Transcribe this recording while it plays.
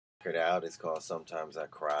Record out. It's called Sometimes I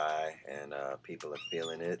Cry, and people are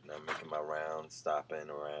feeling it. And I'm making my rounds, stopping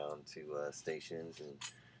around to stations and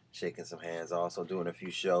shaking some hands. Also doing a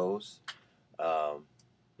few shows. Um,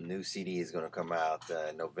 New CD is going to come out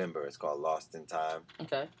in November. It's called Lost in Time.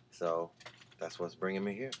 Okay. So that's what's bringing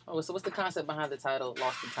me here. Oh, so what's the concept behind the title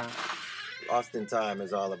Lost in Time? Lost in Time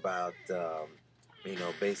is all about,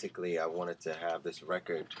 basically I wanted to have this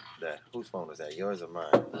record that, whose phone was that? Yours or mine?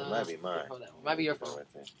 It might be mine. Hold on. It might be your phone.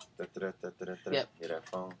 Yep. Hear that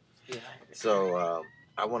phone? Yeah. So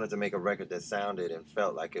I wanted to make a record that sounded and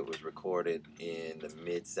felt like it was recorded in the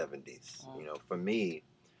mid 70s. For me,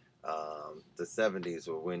 the 70s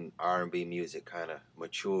were when R&B music kind of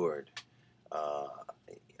matured. Uh,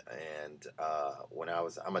 and when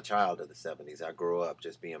I'm a child of the 70s. I grew up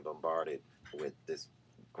just being bombarded with this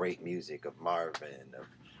great music of Marvin, of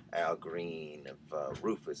Al Green, of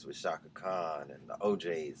Rufus with Shaka Khan, and the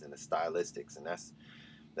OJs and the Stylistics, and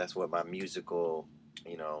that's what my musical,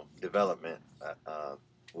 development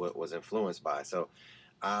was influenced by. So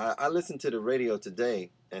I listen to the radio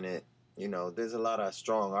today, and there's a lot of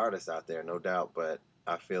strong artists out there, no doubt, but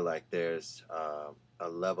I feel like there's a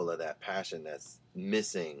level of that passion that's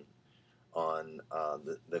missing on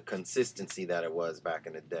the consistency that it was back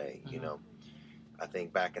in the day. I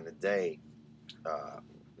think back in the day, uh,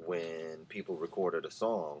 when people recorded a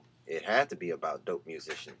song, it had to be about dope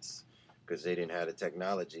musicians because they didn't have the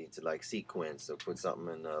technology to like sequence or put something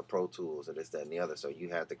in Pro Tools or this, that, and the other. So you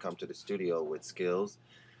had to come to the studio with skills.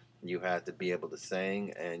 You had to be able to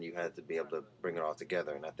sing, and you had to be able to bring it all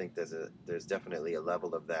together. And I think there's definitely a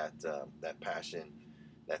level of that passion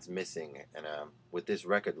that's missing. And with this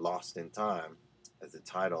record, Lost in Time, as the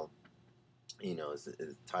title, as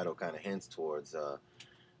the title kind of hints towards,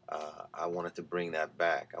 I wanted to bring that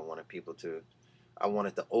back. I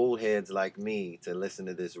wanted the old heads like me to listen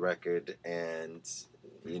to this record and,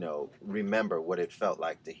 remember what it felt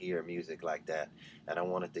like to hear music like that. And I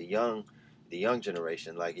wanted the young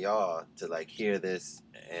generation like y'all to like hear this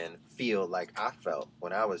and feel like I felt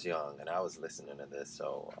when I was young and I was listening to this.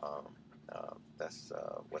 So that's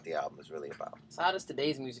what the album is really about. So how does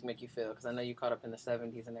today's music make you feel? Because I know you caught up in the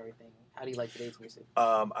 70s and everything. How do you like today's music?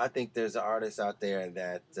 I think there's artists out there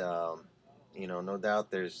that, no doubt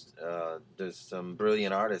there's some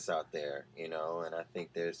brilliant artists out there, and I think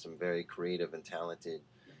there's some very creative and talented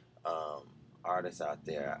um, artists out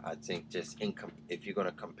there. I think just if you're going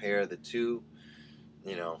to compare the two,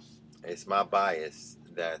 it's my bias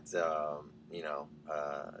that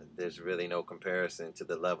there's really no comparison to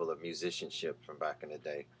the level of musicianship from back in the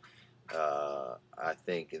day. I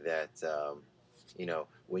think that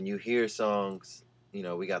when you hear songs,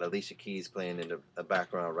 we got Alicia Keys playing in the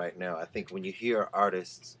background right now. I think when you hear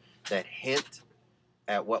artists that hint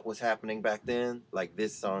at what was happening back then, like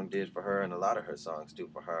this song did for her, and a lot of her songs do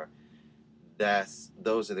for her,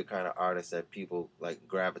 those are the kind of artists that people like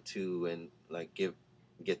gravitate to and like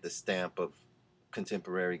get the stamp of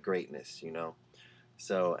contemporary greatness.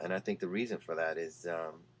 So, and I think the reason for that is,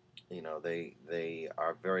 they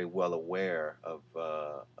are very well aware of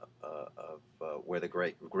where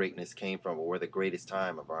the greatness came from, or where the greatest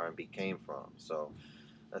time of R&B came from. So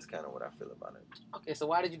that's kind of what I feel about it. Okay, so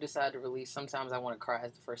why did you decide to release Sometimes I Want to Cry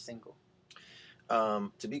as the first single?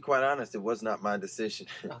 To be quite honest, it was not my decision.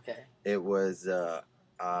 Okay. It was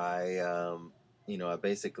I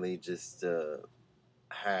basically just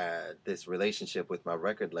had this relationship with my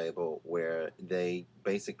record label where they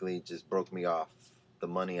basically just broke me off the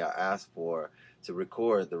money I asked for to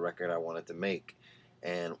record the record I wanted to make.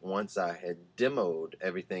 And once I had demoed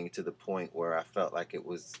everything to the point where I felt like it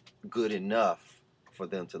was good enough for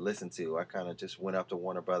them to listen to, I kind of just went up to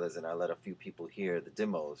Warner Brothers and I let a few people hear the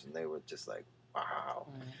demos, and they were just like, wow.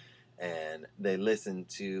 And they listened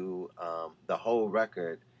to the whole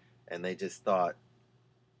record, and they just thought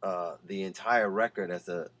the entire record as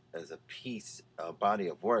a piece, a body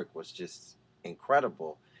of work, was just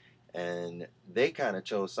incredible. And they kind of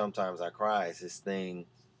chose Sometimes I Cry as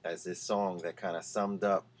this song that kind of summed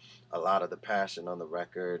up a lot of the passion on the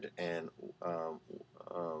record, and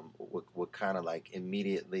would kind of like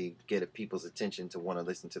immediately get people's attention to want to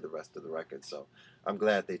listen to the rest of the record. So I'm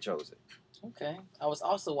glad they chose it. Okay. I was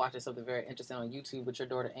also watching something very interesting on YouTube with your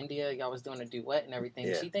daughter India. Y'all was doing a duet and everything.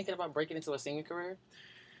 Yeah. Is she thinking about breaking into a singing career?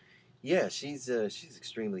 Yeah, she's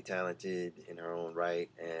extremely talented in her own right,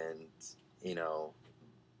 and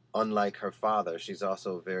unlike her father, she's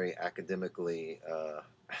also very academically.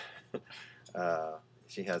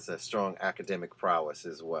 She has a strong academic prowess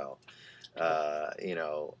as well.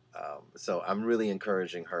 So I'm really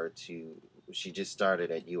encouraging her to. She just started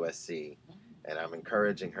at USC, and I'm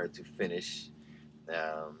encouraging her to finish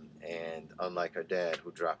and unlike her dad,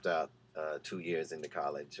 who dropped out 2 years into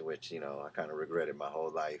college, which I kind of regretted my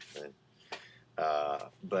whole life. And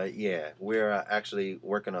but yeah, we're actually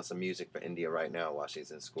working on some music for India right now while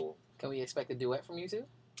she's in school. Can we expect a duet from you two?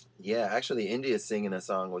 Yeah, actually, India's singing a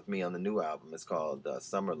song with me on the new album. It's called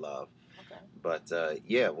Summer Love. Okay. But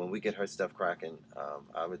yeah, when we get her stuff cracking,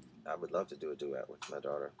 I would love to do a duet with my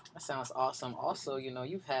daughter. That sounds awesome. Also,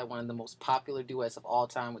 you've had one of the most popular duets of all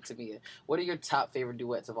time with Tamia. What are your top favorite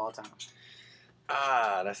duets of all time?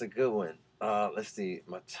 That's a good one. Let's see,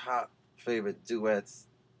 my top favorite duets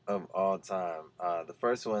of all time. The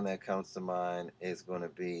first one that comes to mind is going to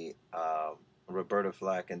be Roberta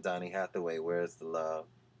Flack and Donny Hathaway. Where's the Love?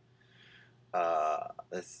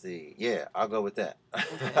 Let's see. Yeah, I'll go with that.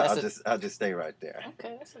 Okay, I'll just stay right there.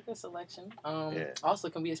 Okay, that's a good selection. Yeah. Also,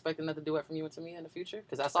 can we expect another duet from you and Tamia in the future?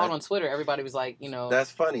 Because I saw it on Twitter. Everybody was like,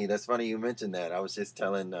 That's funny. That's funny you mentioned that. I was just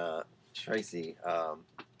telling Tracy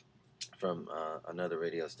from another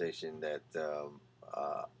radio station that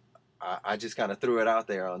I just kind of threw it out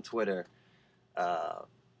there on Twitter.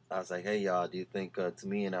 I was like, hey, y'all, do you think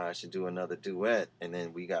Tamia and I should do another duet? And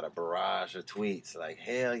then we got a barrage of tweets like,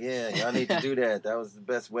 hell yeah, y'all need to do that. That was the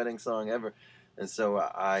best wedding song ever. And so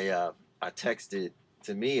I texted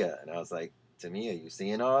Tamia, and I was like, Tamia, you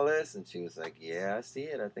seeing all this? And she was like, yeah, I see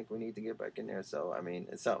it. I think we need to get back in there. So, I mean,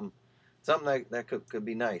 it's something that could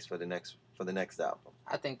be nice for the next album.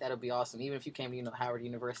 I think that'll be awesome. Even if you came to Howard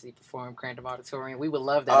University, perform Crandom Auditorium, we would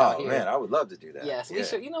love that out here. Oh man, I would love to do that. Yes, we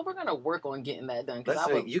should. We're gonna work on getting that done.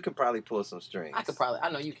 You can probably pull some strings. I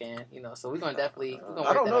know you can. So we're gonna definitely.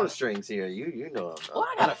 I don't know the strings here. You know them. Well,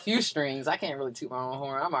 I got a few strings. I can't really toot my own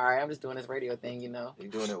horn. I'm all right. I'm just doing this radio thing. You're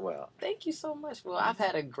doing it well. Thank you so much. Well, I've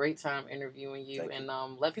had a great time interviewing you, and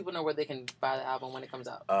let people know where they can buy the album when it comes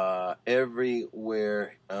out.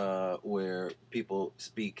 Everywhere where people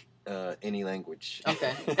speak any language.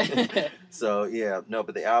 Okay. So yeah, no,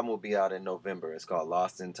 but the album will be out in November. It's called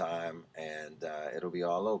Lost in Time, and it'll be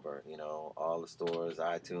all over. All the stores,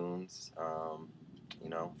 iTunes.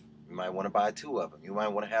 You might want to buy 2 of them. You might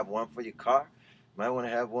want to have one for your car. You might want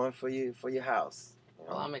to have one for your house.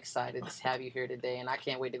 Well, I'm excited to have you here today, and I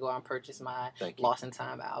can't wait to go out and purchase my Lost in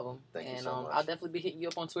Time album. Thank you so much. I'll definitely be hitting you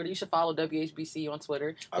up on Twitter. You should follow WHBC on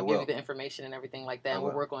Twitter. We'll give you the information and everything like that. And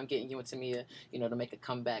we'll work on getting you and Tamia, to make a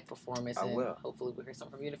comeback performance. And hopefully we'll hear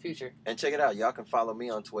something from you in the future. And check it out. Y'all can follow me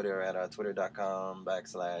on Twitter at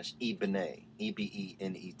twitter.com/ebenet,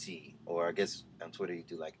 EBENET. Or I guess on Twitter you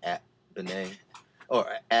do like @Benet or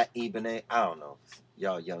 @ebenet. I don't know.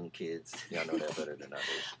 Y'all young kids, y'all know that better than I do.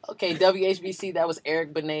 Okay, WHBC, that was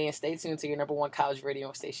Eric Benet, and stay tuned to your #1 college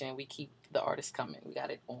radio station. We keep the artists coming. We got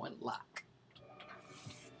it on lock.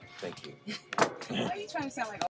 Thank you. Why are you trying to sound like